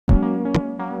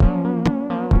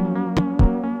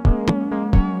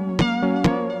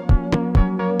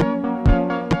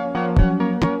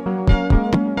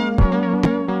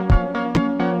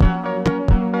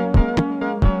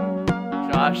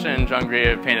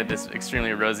Jean-Gris painted this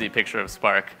extremely rosy picture of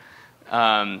Spark.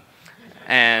 And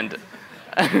I'm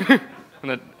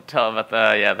going to tell about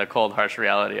the cold, harsh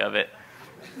reality of it.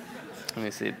 Let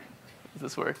me see. Does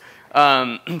this work?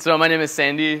 So my name is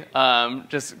Sandy.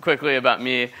 Just quickly about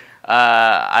me.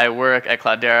 I work at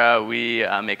Cloudera. We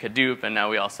make Hadoop, and now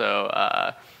we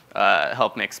also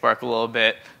help make Spark a little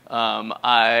bit.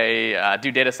 I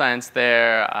do data science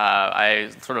there. I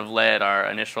sort of led our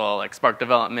initial Spark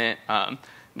development.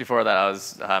 Before that, I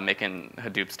was making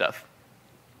Hadoop stuff.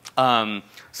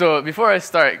 So before I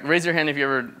start, raise your hand if you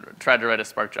ever tried to write a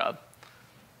Spark job.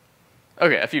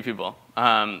 OK, a few people.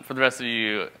 For the rest of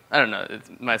you, I don't know.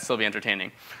 It might still be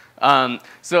entertaining.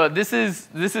 So this is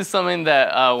something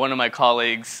that one of my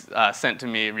colleagues sent to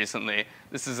me recently.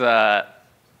 This is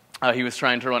he was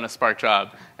trying to run a Spark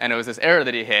job, and it was this error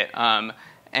that he hit.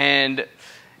 And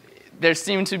there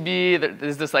seemed to be,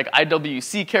 there's this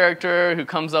IWC character who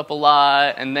comes up a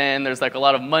lot, and then there's a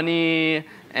lot of money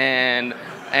and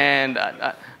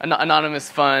anonymous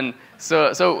fun.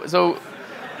 So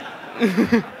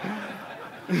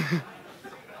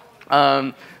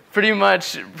pretty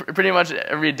much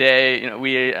every day,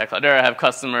 we at Cloudera have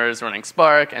customers running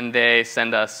Spark, and they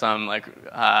send us some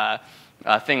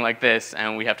thing like this,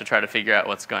 and we have to try to figure out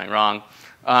what's going wrong.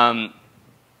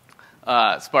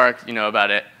 Spark, you know about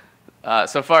it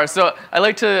so far. So I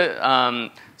like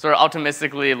to sort of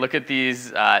optimistically look at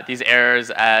these errors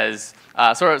as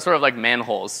sort of like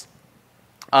manholes.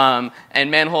 And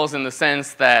manholes in the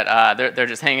sense that they're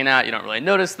just hanging out. You don't really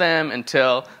notice them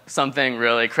until something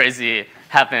really crazy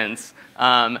happens.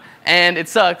 And it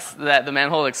sucks that the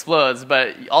manhole explodes,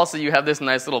 but also you have this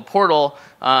nice little portal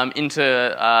into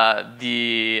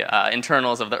the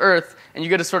internals of the Earth, and you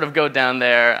get to sort of go down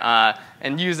there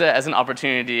and use it as an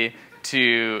opportunity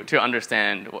to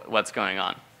understand what's going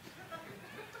on.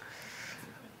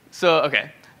 So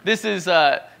OK, this is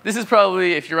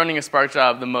probably, if you're running a Spark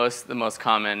job, the most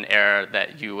common error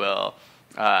that you'll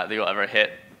ever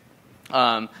hit.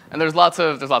 And there's lots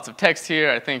of text here.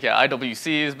 I think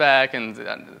IWC is back, and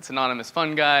it's anonymous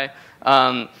fun guy.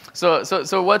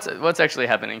 So what's actually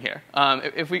happening here?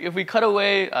 If we cut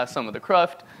away some of the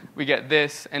cruft, we get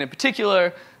this. And in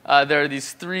particular, there are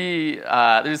these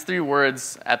there's three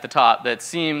words at the top that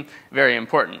seem very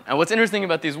important. And what's interesting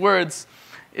about these words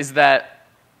is that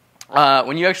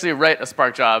when you actually write a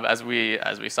Spark job, as we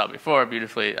saw before,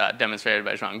 beautifully demonstrated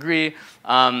by Jean-Gris,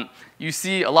 you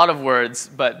see a lot of words,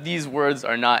 but these words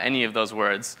are not any of those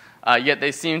words. Yet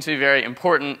they seem to be very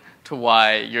important to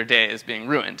why your day is being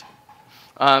ruined.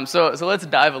 So let's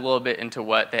dive a little bit into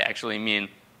what they actually mean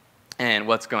and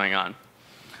what's going on.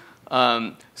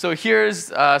 So here's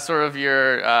sort of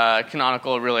your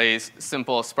canonical, really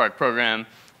simple Spark program.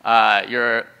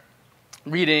 You're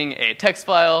reading a text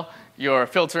file. You're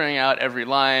filtering out every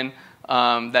line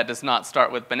that does not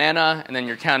start with banana, and then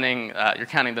you're counting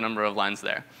the number of lines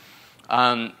there.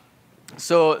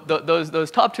 So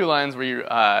those top two lines where you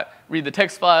read the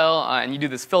text file and you do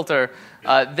this filter,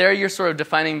 there you're sort of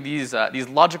defining these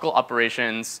logical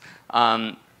operations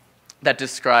that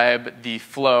describe the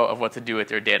flow of what to do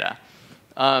with your data.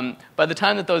 By the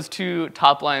time that those two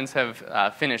top lines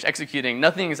have finished executing,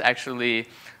 nothing has actually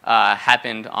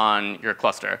happened on your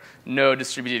cluster. No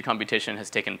distributed computation has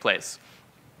taken place.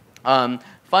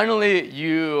 Finally,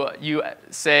 you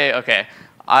say, OK,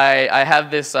 I have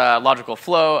this logical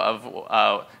flow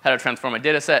of how to transform a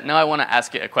data set. Now I want to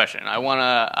ask it a question. I want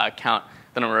to count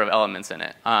the number of elements in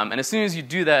it. And as soon as you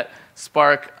do that,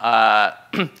 Spark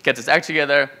gets its act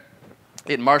together.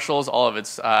 It marshals all of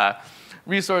its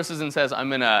resources and says, I'm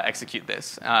going to execute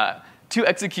this. To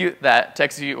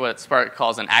execute what Spark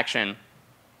calls an action,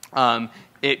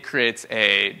 it creates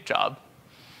a job.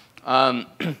 A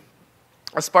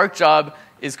Spark job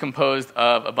is composed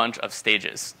of a bunch of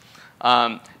stages.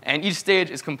 And each stage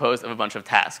is composed of a bunch of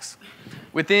tasks.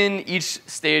 Within each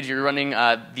stage, you're running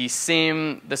the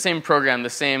same program, the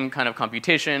same kind of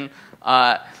computation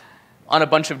on a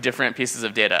bunch of different pieces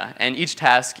of data. And each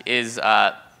task is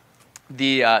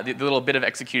the little bit of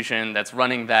execution that's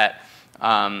running that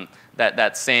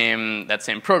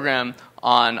same program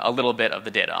on a little bit of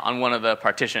the data, on one of the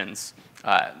partitions,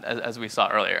 as we saw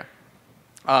earlier.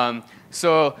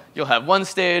 So you'll have one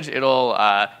stage. It'll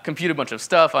compute a bunch of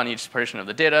stuff on each partition of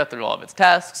the data through all of its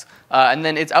tasks. And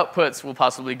then its outputs will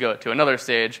possibly go to another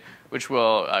stage, which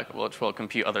will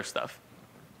compute other stuff.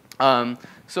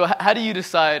 So how do you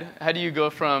decide? How do you go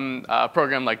from a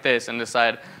program like this and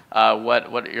decide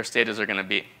what your stages are going to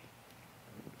be?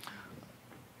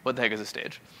 What the heck is a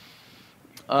stage?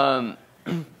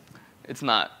 It's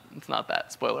not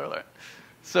that. Spoiler alert.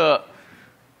 So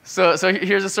So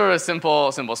here's a sort of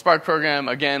simple Spark program.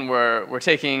 Again, we're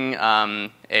taking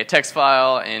a text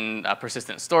file in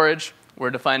persistent storage. We're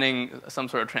defining some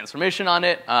sort of transformation on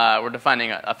it. We're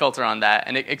defining a filter on that,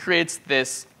 and it creates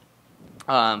this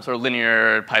sort of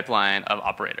linear pipeline of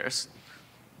operators.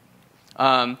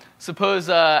 Suppose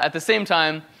at the same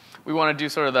time we want to do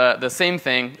sort of the same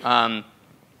thing,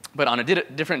 but on a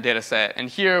different data set. And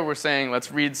here we're saying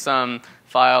let's read some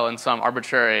file in some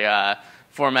arbitrary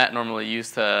format normally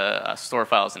used to store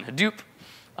files in Hadoop.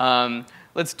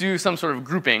 Let's do some sort of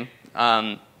grouping.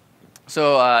 In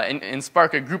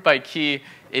Spark, a group by key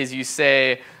is you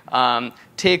say,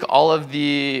 take all of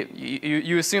the,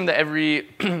 you assume that every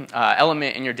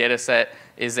element in your data set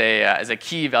is a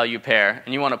key value pair,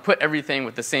 and you want to put everything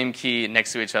with the same key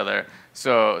next to each other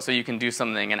so you can do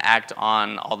something and act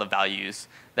on all the values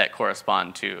that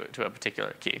correspond to a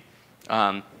particular key.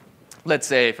 Let's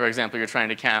say, for example, you're trying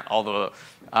to count all the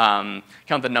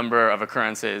count the number of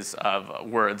occurrences of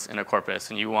words in a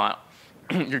corpus, and you want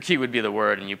your key would be the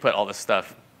word, and you put all this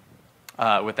stuff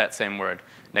with that same word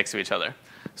next to each other.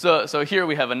 So here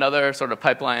we have another sort of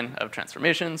pipeline of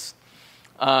transformations,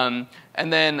 and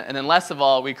then last of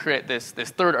all, we create this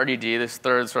third RDD, this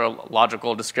third sort of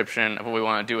logical description of what we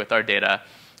want to do with our data,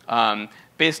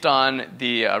 based on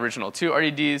the original two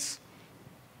RDDs,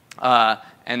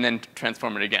 and then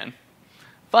transform it again.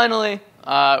 Finally,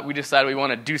 we decide we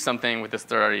want to do something with this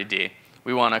third RDD.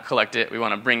 We want to collect it. We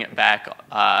want to bring it back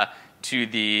to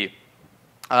the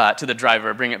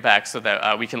driver, bring it back so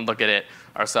that we can look at it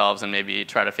ourselves and maybe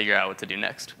try to figure out what to do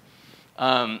next.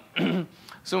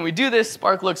 So when we do this,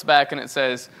 Spark looks back and it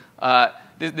says,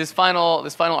 this final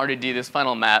RDD, this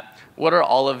final map, what are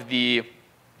all of the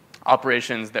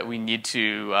operations that we need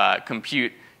to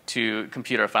compute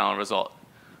our final result?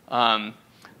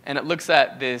 And it looks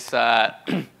at this,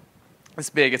 this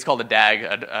big, it's called a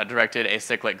DAG, a directed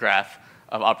acyclic graph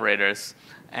of operators.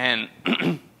 And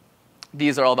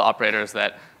these are all the operators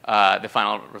that the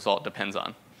final result depends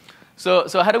on.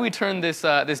 So how do we turn this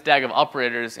DAG of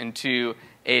operators into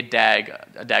a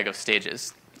DAG of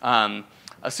stages? A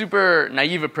super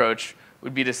naive approach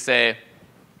would be to say,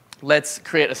 let's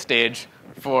create a stage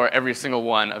for every single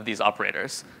one of these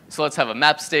operators. So let's have a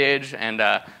map stage, and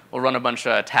we'll run a bunch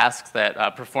of tasks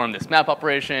that perform this map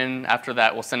operation. After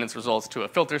that, we'll send its results to a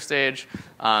filter stage,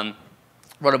 run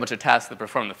a bunch of tasks that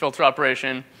perform the filter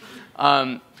operation.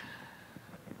 An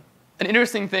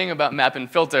interesting thing about map and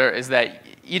filter is that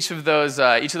each of those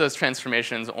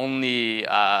transformations only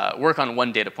work on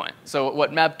one data point. So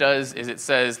what map does is it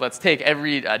says, let's take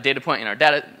every data point in our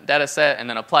data set and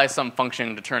then apply some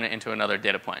function to turn it into another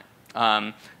data point.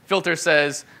 Filter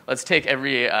says, let's take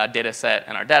every data set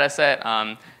in our data set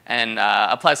and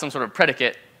apply some sort of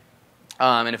predicate.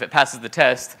 And if it passes the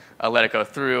test, let it go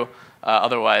through.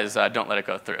 Otherwise, don't let it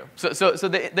go through. So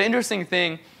the interesting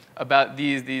thing about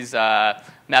these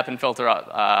map and filter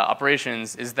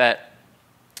operations is that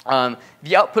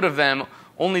the output of them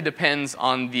only depends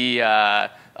on the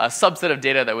subset of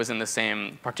data that was in the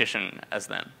same partition as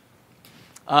them.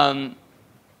 On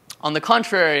the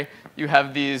contrary, you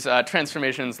have these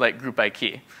transformations like group by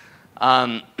key.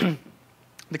 The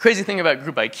crazy thing about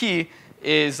group by key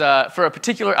is for a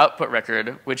particular output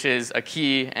record, which is a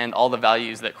key and all the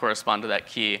values that correspond to that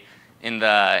key in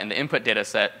the input data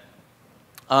set,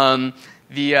 the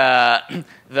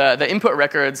input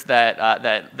records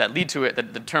that lead to it,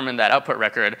 that determine that output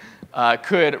record,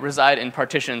 could reside in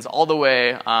partitions all the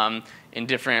way in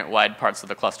different wide parts of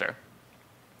the cluster,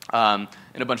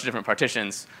 in a bunch of different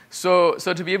partitions. So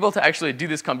to be able to actually do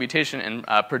this computation and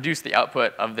produce the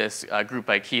output of this group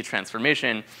by key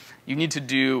transformation, you need to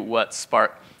do what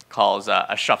Spark calls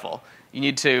a shuffle. You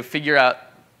need to figure out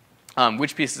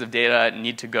which pieces of data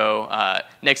need to go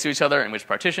next to each other in which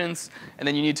partitions, and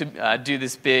then you need to do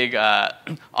this big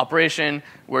operation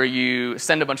where you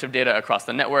send a bunch of data across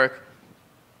the network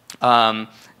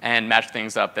and match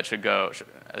things up that should go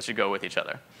with each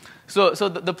other. So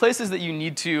the places that you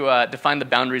need to define the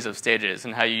boundaries of stages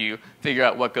and how you figure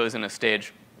out what goes in a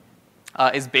stage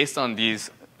is based on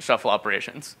these shuffle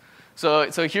operations. So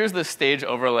here's the stage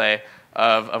overlay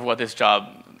of what this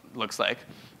job looks like.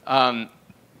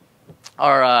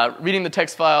 Our reading the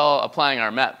text file, applying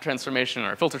our map transformation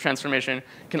or filter transformation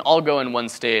can all go in one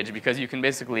stage because you can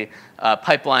basically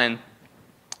pipeline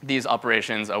these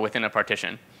operations within a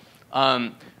partition.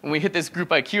 When we hit this group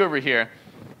by key over here,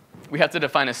 we have to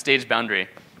define a stage boundary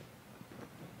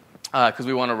because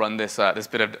we want to run this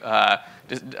bit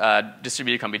of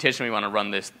distributed computation. We want to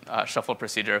run this shuffle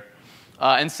procedure.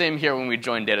 And same here when we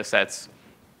join data sets.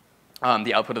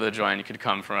 The output of the join could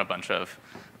come from a bunch of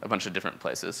different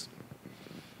places.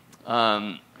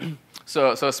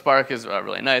 So Spark is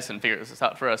really nice and figures this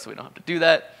out for us, so we don't have to do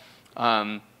that,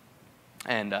 and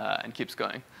keeps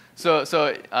going.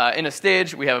 So in a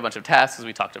stage, we have a bunch of tasks, as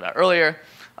we talked about earlier.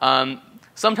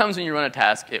 Sometimes when you run a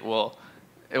task, it will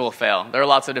fail. There are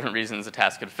lots of different reasons a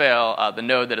task could fail. The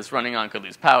node that it's running on could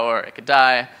lose power. It could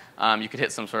die. You could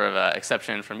hit some sort of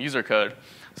exception from user code.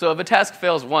 So if a task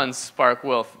fails once, Spark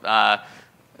will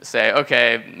say,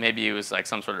 OK, maybe it was like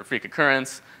some sort of freak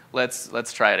occurrence.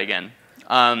 Let's try it again.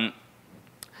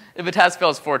 If a task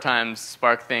fails 4 times,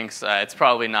 Spark thinks it's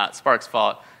probably not Spark's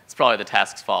fault. It's probably the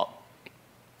task's fault.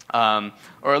 Or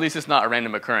at least it's not a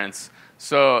random occurrence.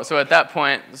 So at that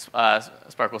point,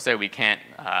 Spark will say we can't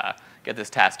get this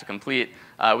task to complete.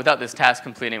 Without this task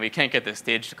completing, we can't get this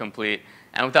stage to complete.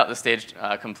 And without the stage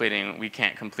completing, we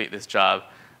can't complete this job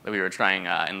that we were trying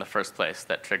in the first place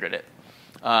that triggered it.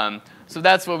 So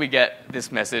that's where we get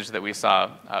this message that we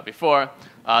saw before.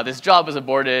 This job was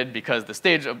aborted because the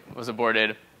stage was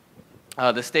aborted.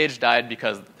 The stage died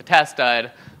because the task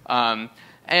died.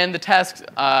 And the task,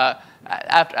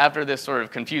 after this sort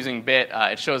of confusing bit,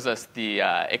 it shows us the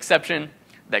exception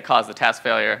that caused the task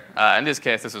failure. In this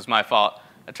case, this was my fault.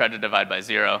 I tried to divide by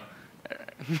 0.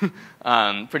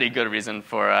 Pretty good reason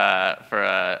for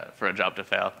a job to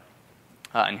fail.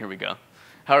 And here we go.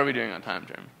 How are we doing on time,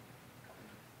 Jeremy?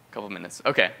 A couple minutes.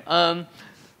 OK.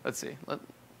 Let's see.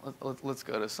 Let's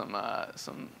go to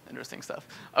some interesting stuff.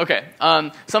 OK.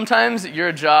 Sometimes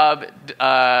your job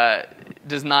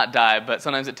does not die, but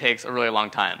sometimes it takes a really long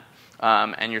time,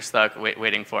 and you're stuck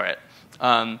waiting for it.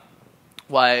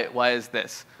 Why is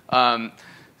this?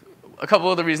 A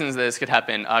couple of the reasons this could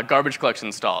happen. Garbage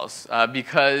collection stalls.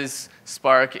 Because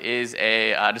Spark is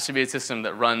a distributed system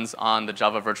that runs on the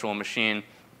Java virtual machine,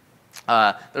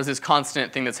 there's this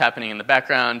constant thing that's happening in the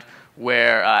background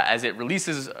where as it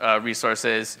releases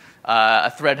resources,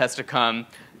 a thread has to come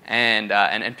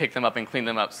and pick them up and clean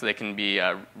them up so they can be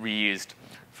reused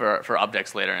for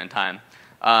objects later in time.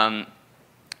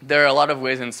 There are a lot of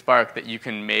ways in Spark that you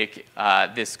can make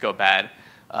this go bad.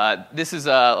 This is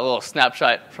a little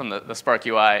snapshot from the Spark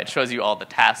UI. It shows you all the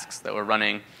tasks that were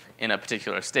running in a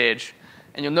particular stage.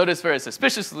 And you'll notice very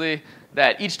suspiciously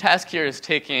that each task here is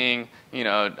taking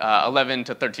 11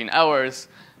 to 13 hours,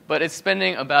 but it's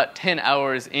spending about 10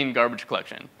 hours in garbage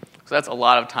collection. So that's a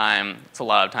lot of time. It's a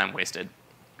lot of time wasted.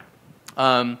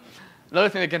 Another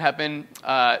thing that can happen,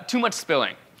 too much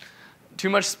spilling. Too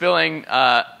much spilling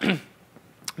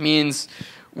means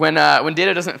when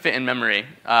data doesn't fit in memory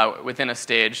within a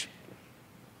stage,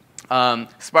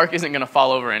 Spark isn't going to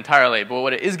fall over entirely, but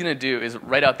what it is going to do is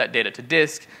write out that data to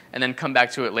disk and then come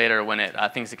back to it later when it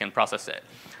thinks it can process it.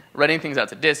 Writing things out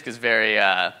to disk is very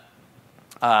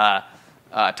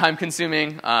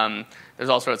time-consuming. There's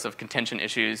all sorts of contention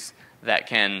issues that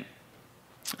can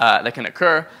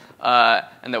occur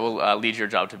and that will lead your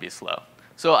job to be slow.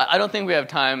 So I don't think we have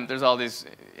time. There's all these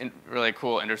really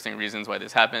cool, interesting reasons why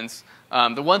this happens.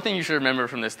 The one thing you should remember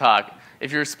from this talk,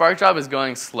 if your Spark job is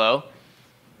going slow,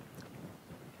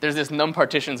 there's this num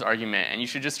partitions argument, and you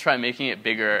should just try making it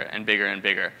bigger and bigger and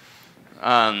bigger.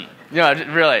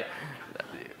 Really,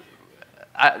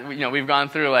 we've gone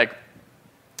through like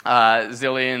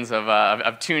zillions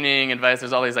of tuning advice.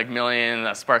 There's all these like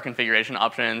million Spark configuration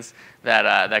options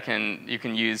that you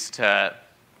can use to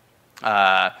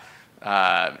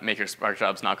make your Spark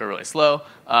jobs not go really slow.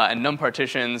 And num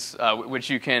partitions, which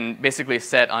you can basically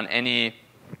set on any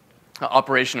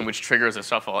operation which triggers a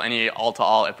shuffle, any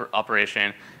all-to-all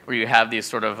operation where you have these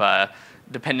sort of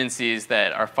dependencies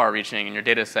that are far-reaching in your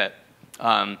data set,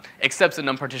 accepts the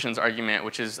num partitions argument,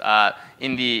 which is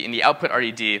in the output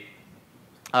RED,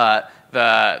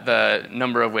 the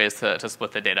number of ways to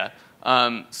split the data.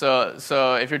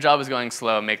 So if your job is going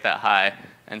slow, make that high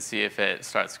and see if it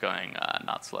starts going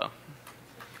not slow.